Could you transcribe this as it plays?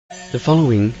The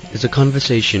following is a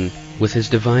conversation with His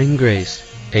Divine Grace,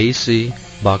 A.C.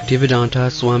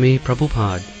 Bhaktivedanta Swami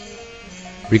Prabhupada,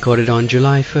 recorded on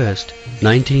July 1st,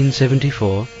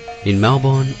 1974, in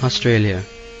Melbourne, Australia.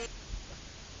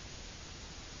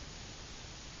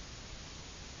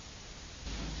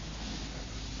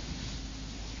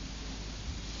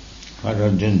 What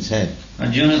Arjuna said.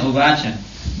 Arjuna uvacha,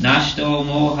 nashto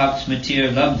mohak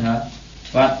smitir labdha,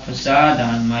 tvat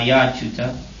prasadan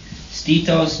mayachuta,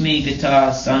 stitosmi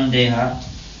gita sandeha,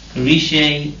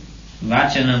 karishe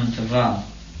vachanam tava.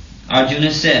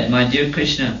 Arjuna said, My dear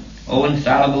Krishna, O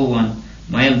infallible one,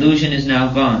 my illusion is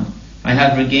now gone. I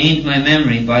have regained my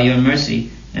memory by your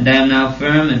mercy, and I am now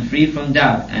firm and free from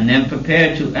doubt, and am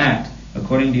prepared to act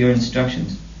according to your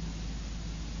instructions.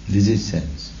 This is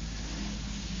sense.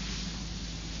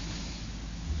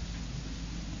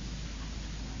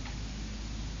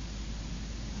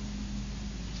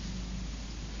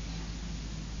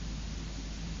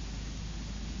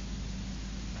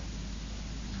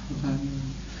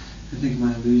 I think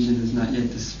my illusion is not yet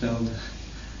dispelled.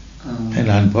 And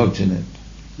unfortunate.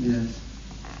 Yes.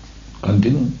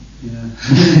 Continue. Yeah.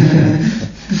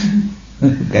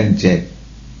 You can check.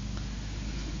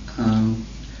 I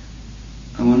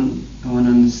want to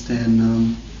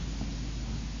understand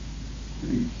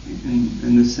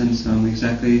in this sense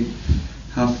exactly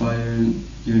how far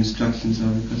your instructions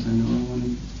are, because I know I want to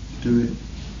do it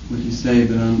what you say,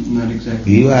 but I'm not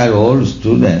exactly. You are old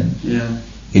student. Yeah.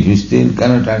 If you still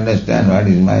cannot understand what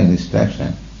is my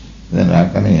instruction, then how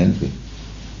can I help you?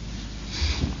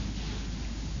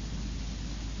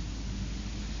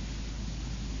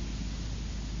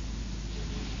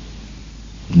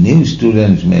 New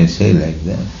students may say like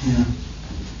that. Yeah.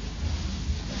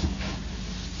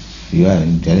 You are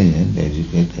intelligent,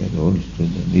 educated, old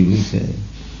student. If you say,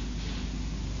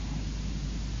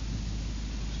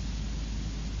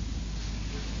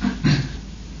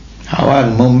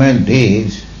 our movement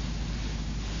is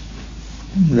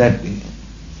that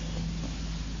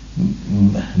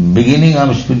beginning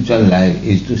of spiritual life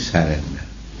is to surrender.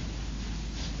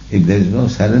 If there is no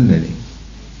surrendering,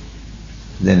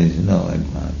 there is no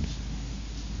advance.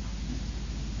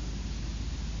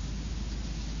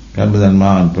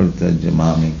 Karmadharman pratyajya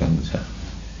mamekam sarva.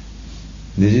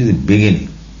 This is the beginning.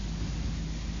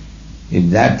 If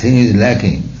that thing is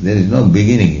lacking, there is no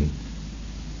beginning.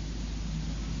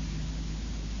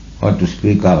 What to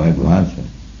speak of advancement?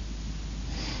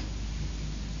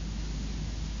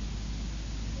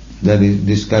 That is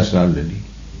discussed already.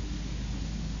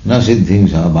 Na siddhim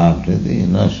sabhavrati,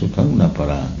 na sukham na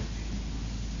param.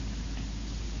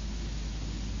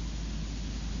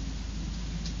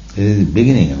 This is the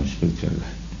beginning of spiritual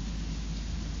life.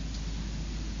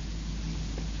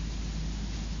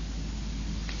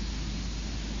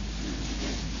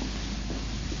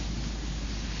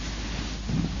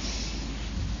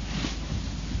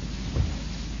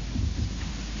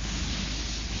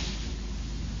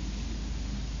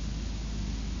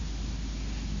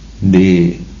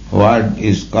 The word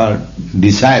is called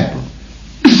disciple.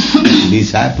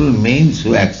 Disciple means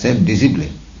who accept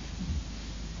discipline.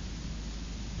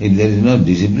 If there is no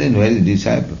discipline, where is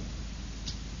disciple?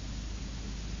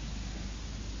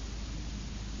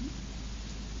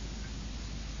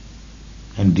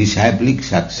 And disciplic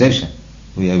succession,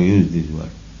 we have used this word.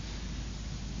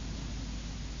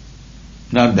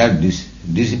 Not that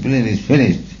discipline is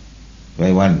finished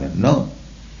by one man. No.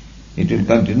 It will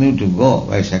continue to go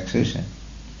by succession.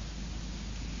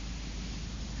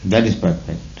 That is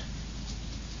perfect.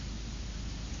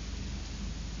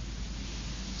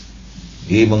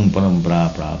 Evang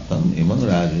parampara praptam, evang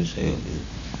rajasayo.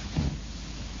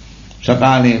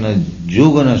 Sakalena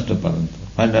yoganashta paranta.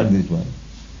 Find out this one.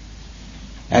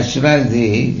 As soon as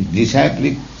the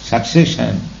disciplic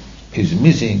succession is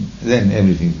missing, then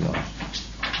everything is lost.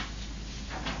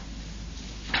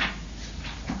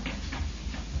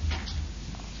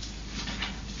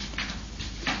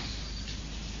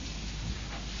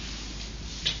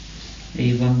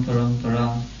 Evam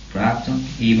parampara praptam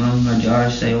imam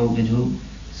rajarsayo vidhu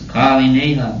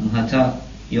sakalineha mahata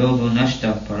yoga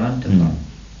nashta parantapa.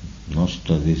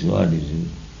 Nashta, this word is used.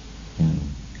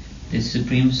 This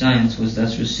supreme science was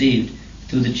thus received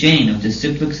through the chain of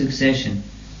disciplic succession,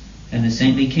 and the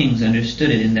saintly kings understood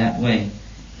it in that way.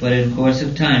 But in course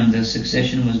of time the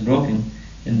succession was broken,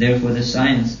 and therefore the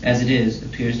science as it is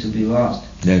appears to be lost.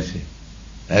 That's it.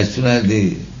 As soon as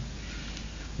the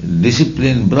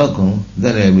discipline broken,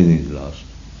 then everything is lost.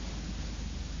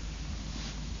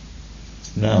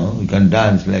 Now we can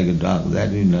dance like a dog, that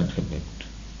will not happen.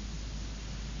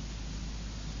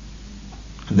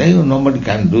 Then nobody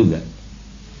can do that.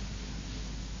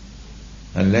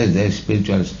 unless there is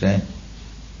spiritual strength.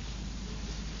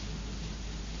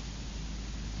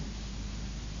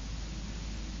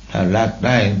 Last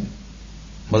night,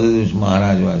 Madhurus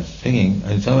Maharaj was singing,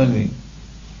 and so many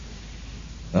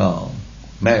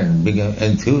men became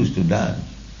enthused to dance.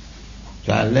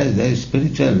 So unless there is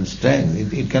spiritual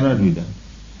strength, it cannot be done.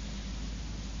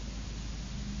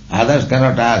 Others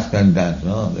cannot ask and dance.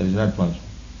 No, that is not possible.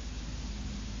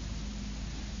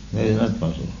 That is not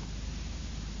possible.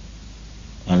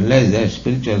 Unless there is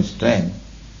spiritual strength,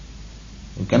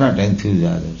 you cannot enthuse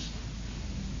others.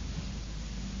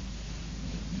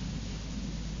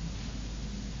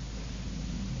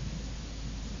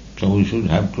 So we should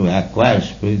have to acquire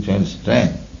spiritual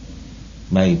strength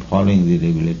by following the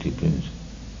regulative principle.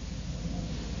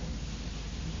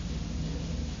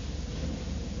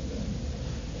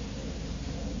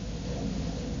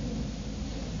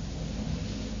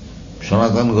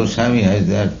 Sanatana Goswami has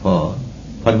therefore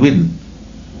forbidden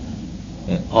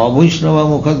Avaishnava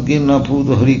mukhadgirna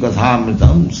puto hari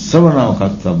kathamritam savana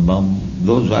kartavam.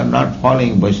 Those who are not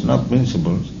following Vaishnava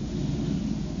principles,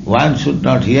 one should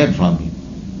not hear from him.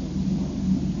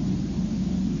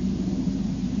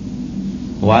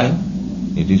 Why?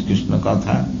 It is Krishna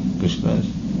Katha, Krishna's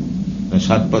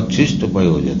Satpachishta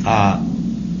Payojatha.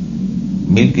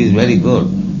 Milk is very good,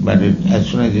 but as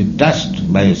soon as it is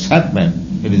touched by a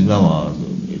serpent, it is no more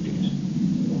good. It is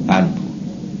harmful.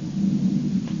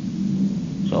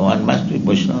 So one must be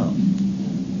Vaishnava.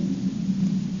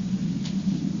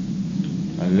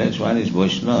 Unless one is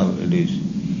Vaishnava, there is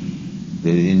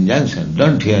injunction,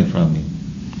 don't hear from him.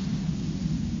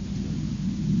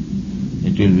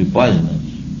 It will be poisonous.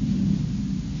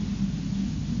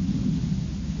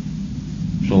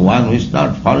 So one who is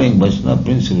not following Vaishnava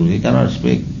principle, he cannot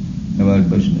speak about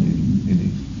Vaishnavism. It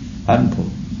is harmful.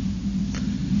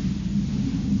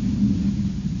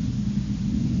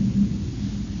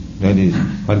 That is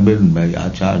forbidden by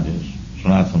Acharyas,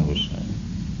 Sanatana Goswami.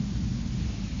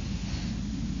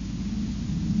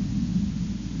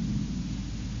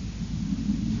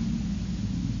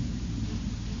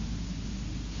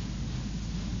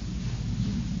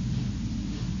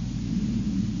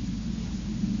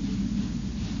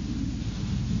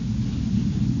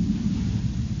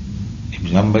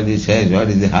 Somebody says, what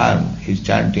is the harm? He is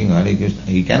chanting Hare Krishna.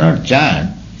 He cannot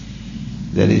chant.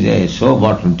 There is a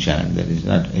show-bottle chant that is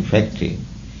not effective.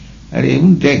 And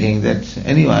even taking that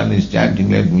anyone is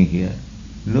chanting, let me hear.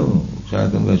 No,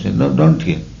 Sanatana Goswami said, no, don't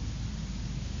hear.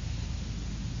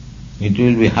 It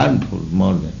will be harmful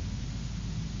more than.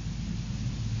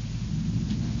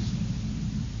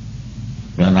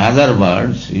 In other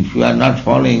words, if you are not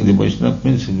following the Vaishnava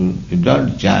principle, you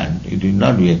don't chant, it will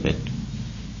not be effective.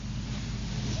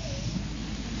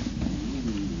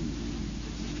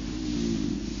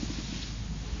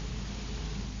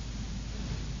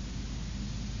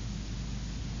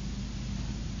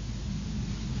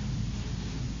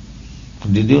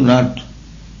 Did you not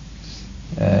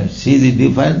see the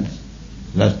difference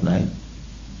last night?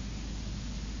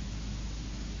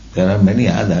 There are many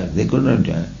others, they could not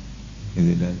join in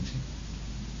the dancing.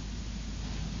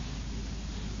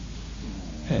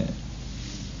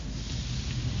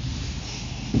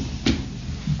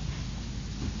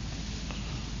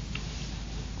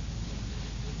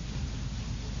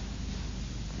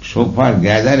 So for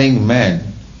gathering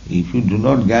men, if you do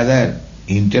not gather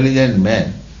intelligent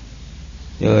men,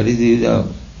 what is the use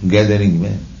of gathering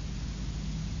men?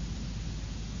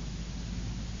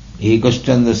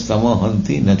 Ekaschandastamo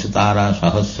hanti nachatara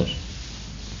sahasras.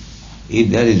 If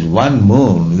there is one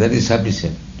moon, that is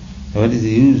sufficient. What is the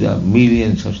use of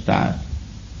millions of stars?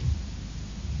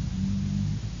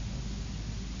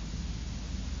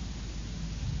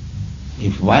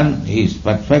 If one is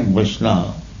perfect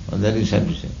Vaishnava, that is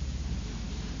sufficient.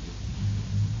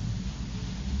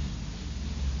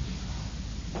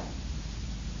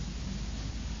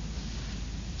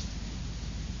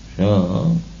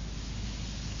 So,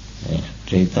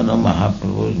 Chaitanya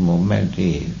Mahaprabhu's movement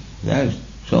is, there are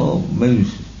so many,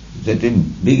 that in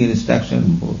big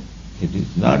instruction book, it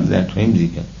is not that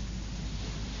whimsical.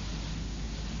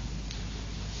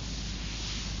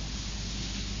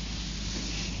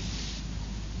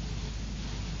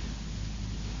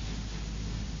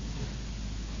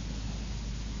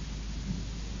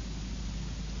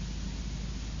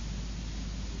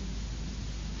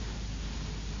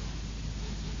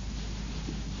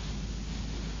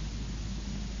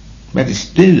 But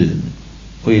still,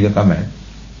 we recommend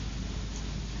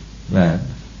that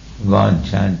go on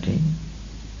chanting.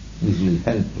 This will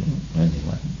help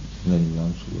anyone. That is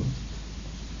also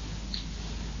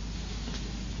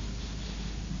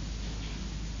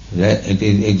good. It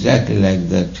is exactly like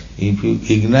that. If you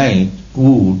ignite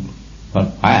wood for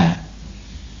fire,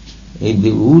 if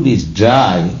the wood is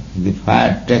dry, the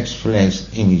fire takes place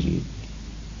immediately.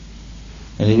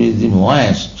 And if it is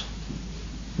moist,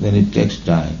 then it takes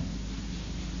time.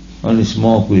 Only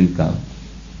smoke will come.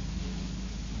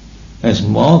 And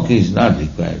smoke is not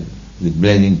required, the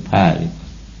blazing fire.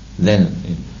 Then,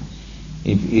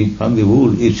 if from the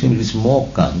wood, if simply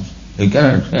smoke comes, you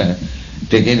cannot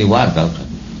take any work out of it.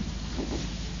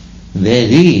 There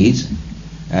is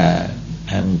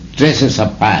traces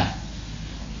of fire.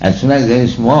 As soon as there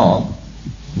is smoke,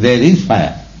 there is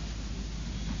fire.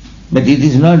 But it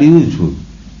is not useful.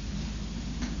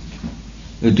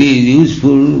 It is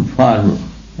useful for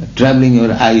troubling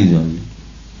your eyes only.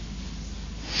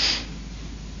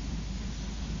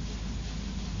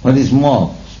 What is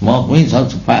smoke? Smoke means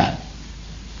also fire.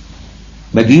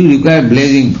 But you require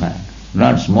blazing fire,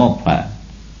 not smoke fire.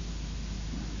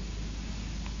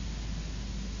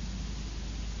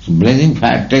 So blazing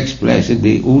fire takes place if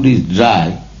the wood is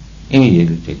dry,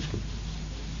 immediately takes place.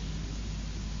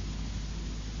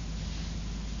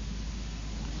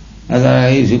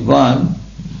 Otherwise you go on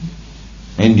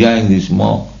enjoying the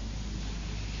smoke.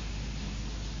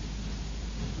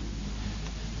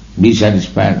 Be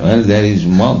satisfied. Well, there is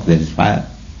smoke, there is fire.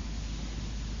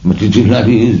 But it will not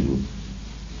be useful.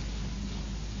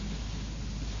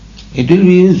 It will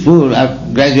be useful.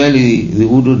 Gradually the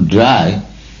wood will dry.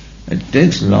 It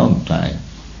takes a long time.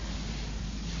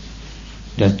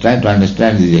 Just try to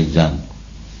understand this example.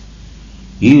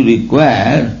 You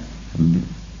require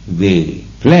the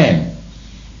flame,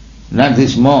 not the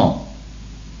smoke.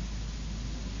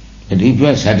 And if you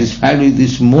are satisfied with the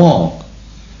smoke,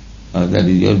 that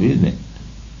is your business.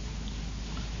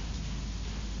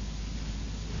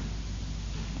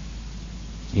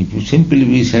 If you simply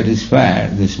be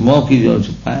satisfied, the smoke is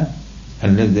also fire.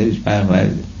 Unless there is fire,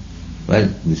 where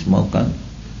the smoke comes?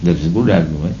 That is a good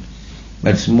argument.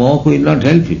 But smoke will not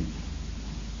help you.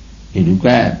 You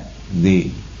require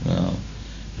the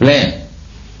flame.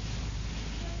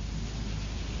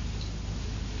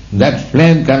 That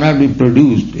flame cannot be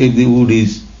produced if the wood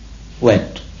is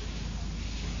wet.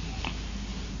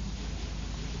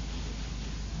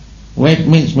 Wet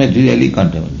means materially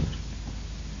contaminated.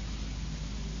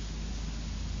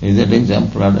 Is that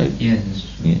example all right? Yes, that's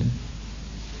true. Yeah.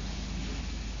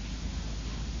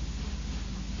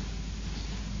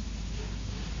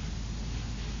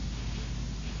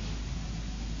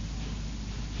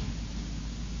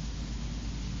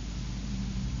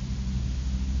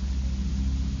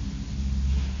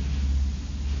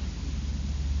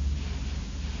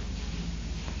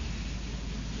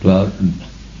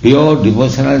 Pure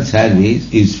devotional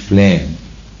service is flame.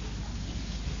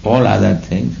 All other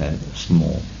things are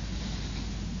smoke.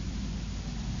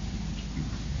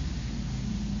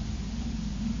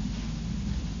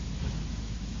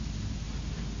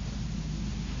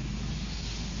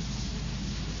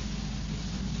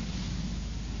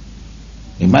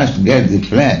 You must get the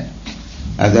flame,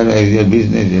 otherwise your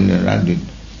business will not be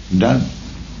done.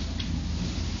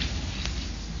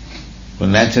 So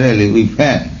naturally we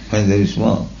fan when there is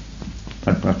smoke.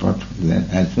 Then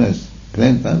as soon as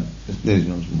flame comes, there is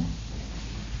no smoke.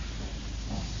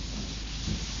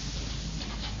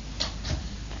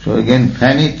 So again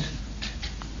fan it,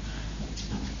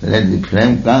 let the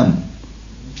flame come,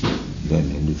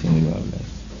 then everything will be all right.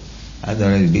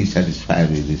 Otherwise be satisfied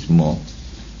with the smoke.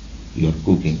 You are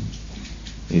cooking,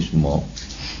 you smoke.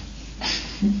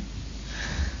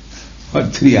 For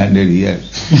 300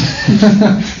 years.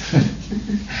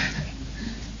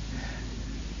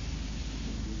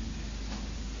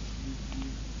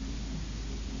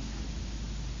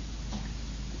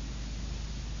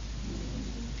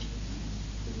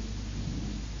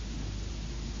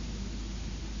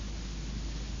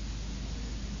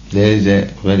 There is a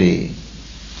very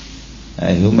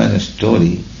human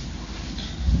story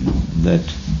that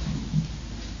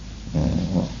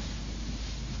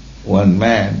one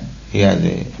man, he has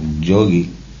a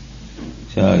yogi,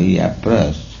 so he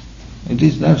approached, it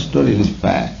is not story, it is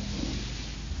fact,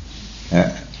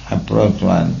 approached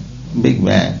one big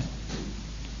man.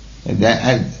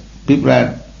 People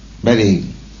are very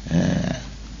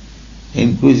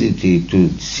inquisitive to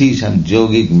see some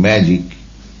yogic magic.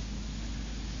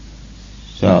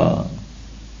 So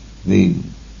the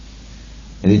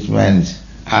rich man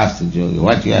asked the yogi,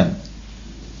 what you have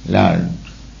learned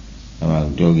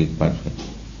about yogic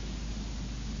perfection?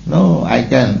 No, I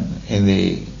can, in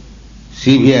the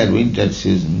severe winter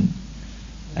season,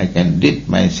 I can dip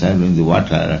myself in the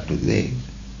water up to days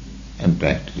and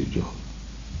practice yoga.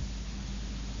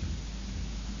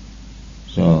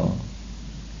 So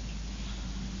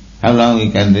How long he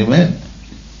can remain?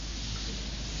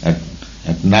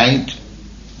 At night?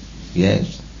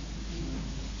 Yes.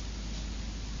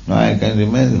 No, I can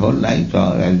remain the whole night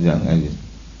or as long as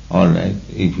all right.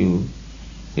 If you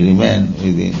remain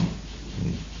within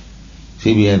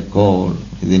severe cold,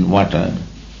 within water,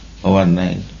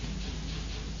 overnight,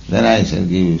 then I shall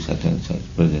give you such and such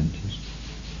presentation.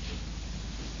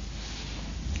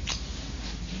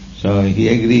 So he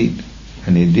agreed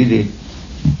and he did it.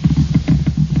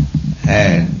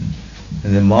 And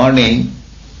in the morning,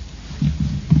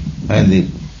 when the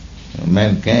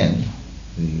man came,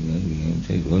 he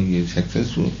said, oh, he is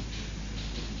successful.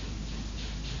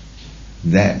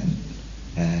 Then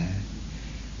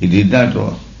he did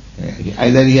not,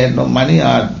 either he had no money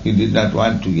or he did not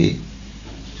want to give.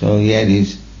 So he had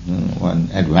his one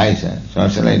advisor. So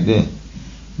what shall I do?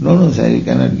 No, sir, you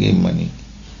cannot give money.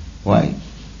 Why?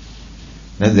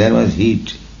 Then there was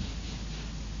heat.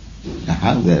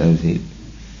 How there was heat?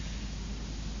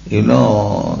 You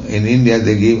know, in India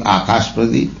they give Akash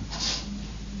Pradeep.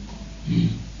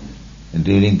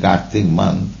 During Kartik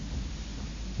month,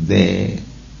 this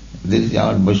is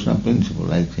our Vaishnava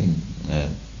principle, I think.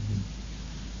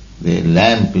 The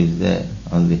lamp is there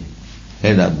on the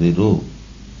head of the roof.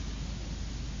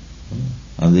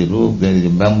 On the roof there is a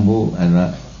bamboo,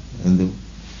 and in the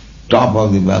top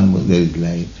of the bamboo there is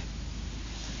light.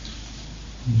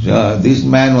 So this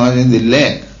man was in the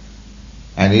lake,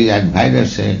 and his advisor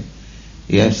said,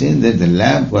 you have seen that the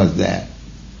lamp was there,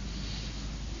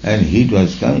 and heat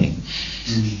was coming.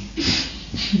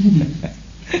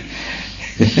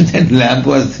 That lamp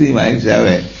was 3 miles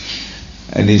away,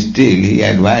 and still he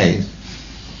advised,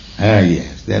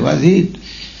 yes, there was heat,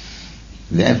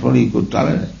 therefore he could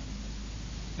tolerate.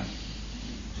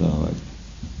 So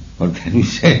what can we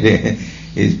say?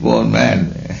 His poor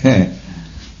man.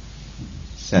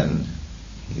 Son,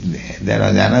 there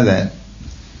was another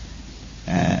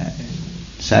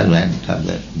servant of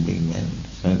that big man.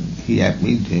 So he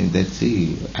admitted to him that,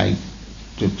 see, I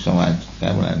took so much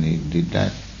trouble and he did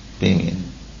not pay me.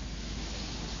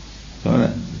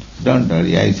 So don't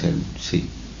worry, I shall see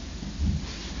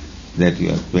that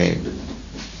you are paid.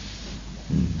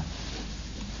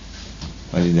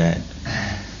 What is that?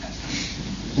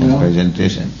 Well,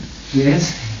 presentation.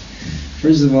 Yes.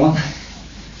 First of all,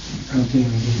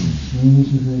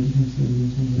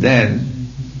 then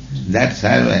that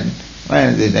servant,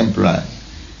 well, this employee,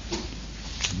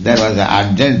 there was an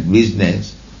urgent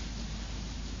business.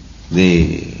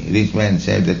 The rich man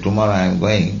said that tomorrow I am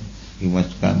going, you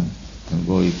must come and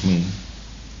go with me.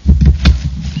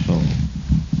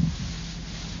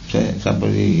 So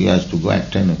suppose he has to go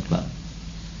at 10 o'clock.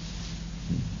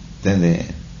 Then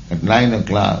at 9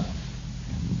 o'clock,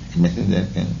 messenger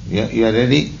came, you are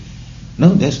ready?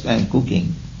 No, just I am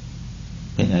cooking.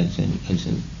 Then I shall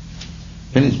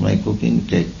finish my cooking,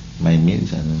 take my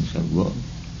meals and I shall go.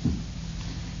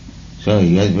 So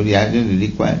he was very urgently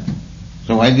required.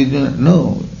 So why did you not?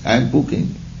 No, I am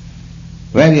cooking.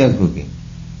 Where you are cooking?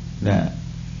 Now,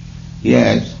 he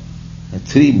has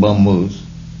 3 bamboos,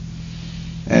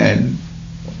 and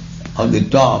on the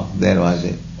top there was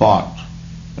a pot,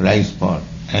 rice pot,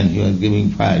 and he was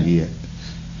giving fire here.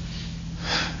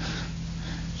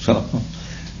 So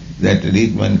that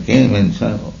rich man came and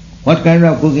said, what kind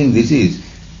of cooking this is?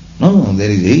 No, there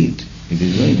is heat. It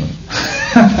is going on.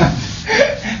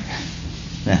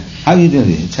 How you do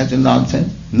it? Such a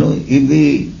nonsense. No, if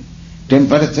the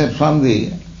temperature from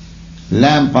the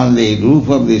lamp on the roof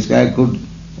of the sky could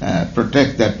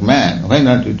protect that man, why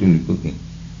not it will be cooking?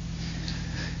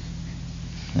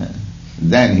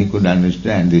 Then he could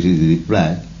understand this is the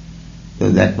reply.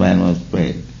 So that man was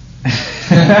paid.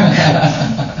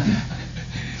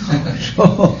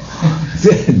 So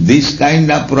this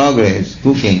kind of progress,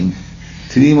 cooking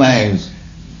 3 miles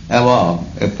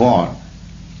above a pot,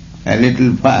 a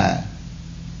little fire,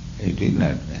 it is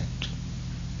not that.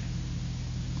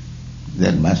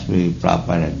 There must be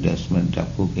proper adjustment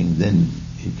of cooking, then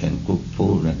you can cook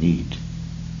food and eat.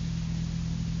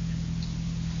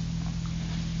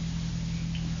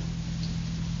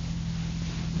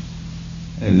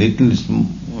 A little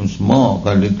smoke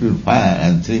or little fire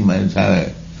and 3 miles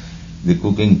away, the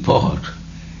cooking pot.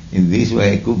 In this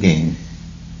way cooking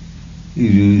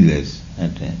is useless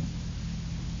at times.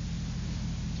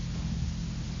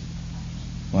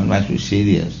 One must be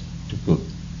serious to cook.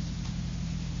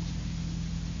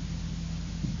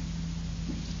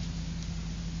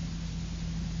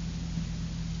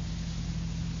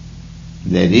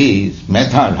 There is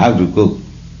method how to cook.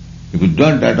 If you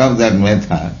don't adopt that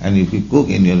method, and if you cook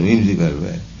in your whimsical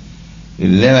way,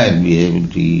 you'll never be able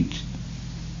to eat.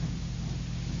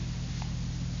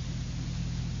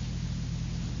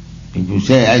 you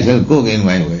say, I shall cook in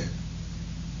my way,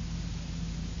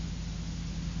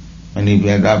 and if you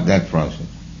adopt that process,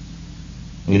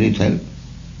 will it help?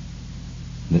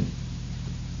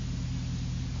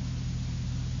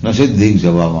 Na siddhi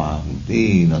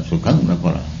sabhavamti, na sukham na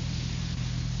para.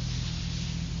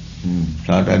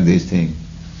 What are these things?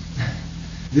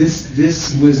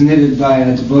 This was knitted by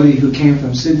a devotee who came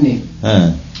from Sydney.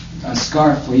 Huh? A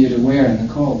scarf for you to wear in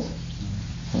the cold.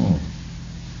 Oh.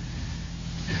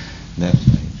 That's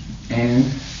nice. And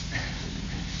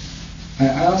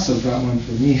I also brought one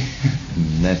for me.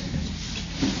 That's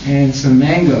nice. And some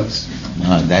mangoes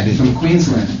That is from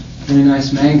Queensland. Very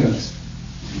nice mangoes.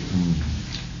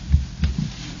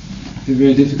 They're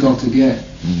very difficult to get.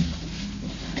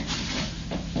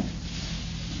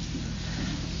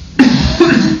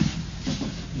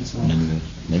 That's all.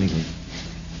 Very good.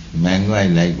 Mango I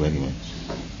like very much.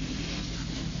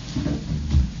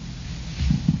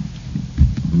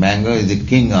 Mango is the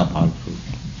king of all fruit.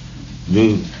 Do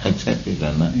you accept it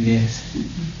or not? Yes.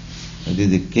 It is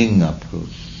the king of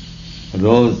fruits.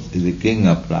 Rose is the king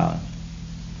of flowers.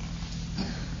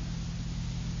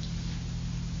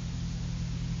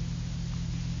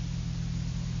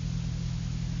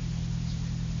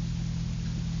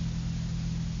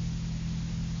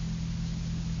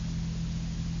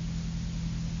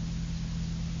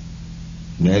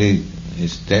 There is a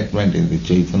statement in the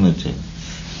Chaitanya Charitamrita.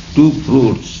 Two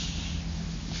fruits.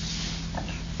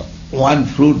 One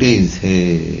fruit is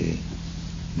a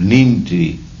neem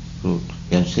tree fruit.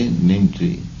 You have seen neem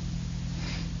tree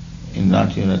in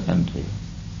not in a country.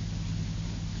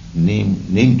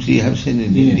 Neem tree you have seen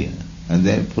in India, and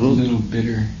their fruit A little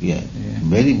bitter. yeah,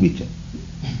 very bitter.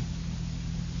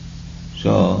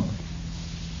 So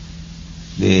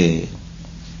the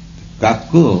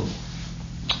cuckoo,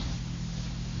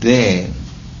 they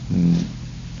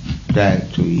try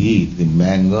to eat the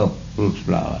mango fruit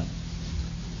flower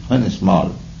when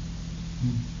small,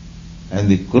 and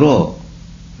the crow,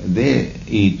 they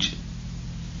eat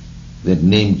the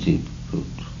neem tree fruit.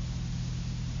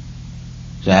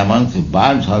 So amongst the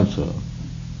birds also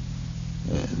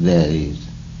there is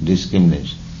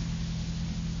discrimination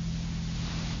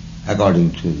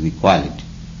according to the quality.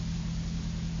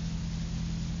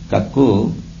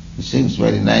 Cuckoo sings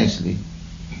very nicely.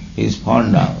 He is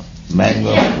fond of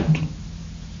mango fruit,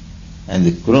 and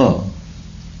the crow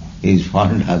is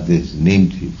fond of this neem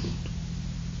tree fruit.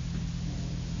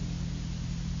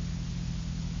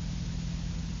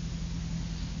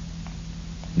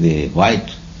 The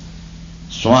white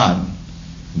swan,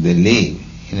 they live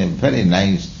in a very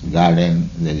nice garden,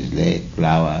 there is lake,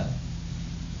 flower,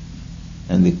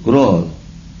 and the crow,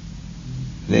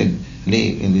 they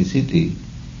live in the city.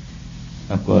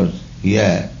 Of course,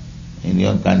 here in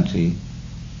your country,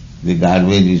 the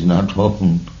garbage is not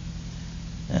opened.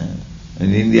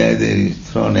 In India, there is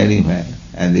thrown anywhere,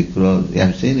 and the crows, you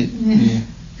have seen it? Yeah.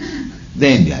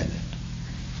 They enjoy that.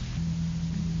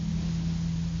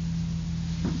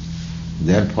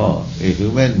 Therefore, a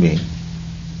human being,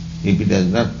 if he does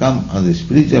not come on the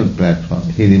spiritual platform,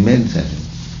 he remains animal.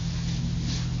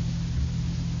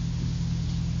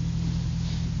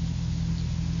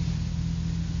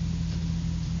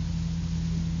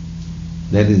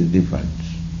 That is the difference.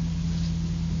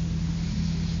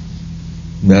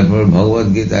 Therefore,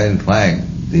 Bhagavad Gita will find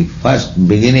the first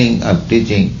beginning of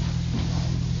teaching,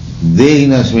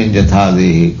 Dehinasmin jatha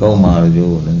dehi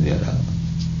kaumarajo nanjara.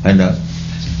 Find out.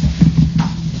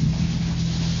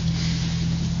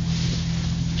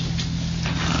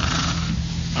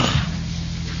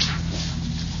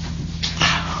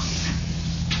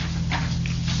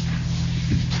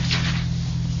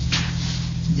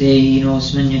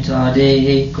 Dehinosmin yata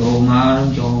dehi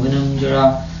kaumaram yoganam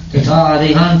jara tata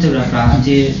dehantara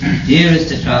prati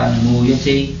dhirastatra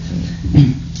namuyate.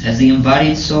 As the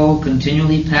embodied soul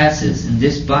continually passes in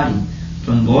this body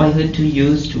from boyhood to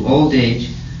youth to old age,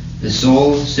 the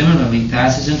soul similarly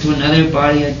passes into another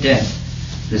body at death.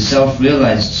 The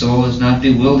self-realized soul is not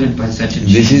bewildered by such a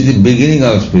change. This is the beginning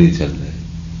of spiritual life.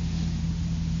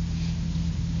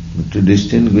 To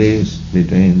distinguish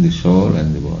between the soul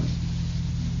and the body.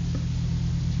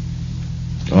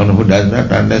 One who does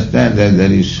not understand that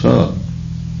there is soul,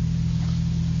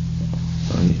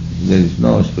 there is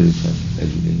no spiritual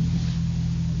education.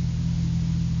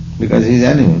 Because he is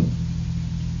animal.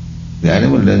 The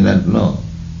animal does not know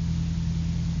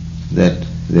that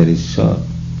there is soul.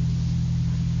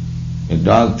 A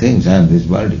dog thinks I am this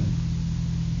body.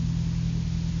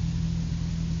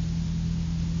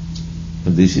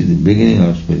 So this is the beginning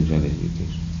of spiritual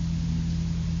education.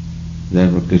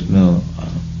 Therefore Krishna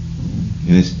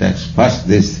instructs first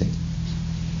this thing.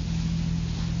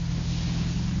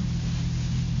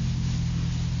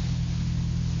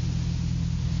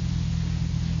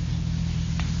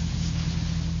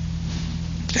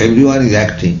 everyone is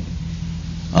acting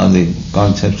on the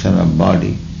conception of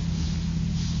body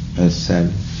as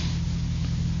service.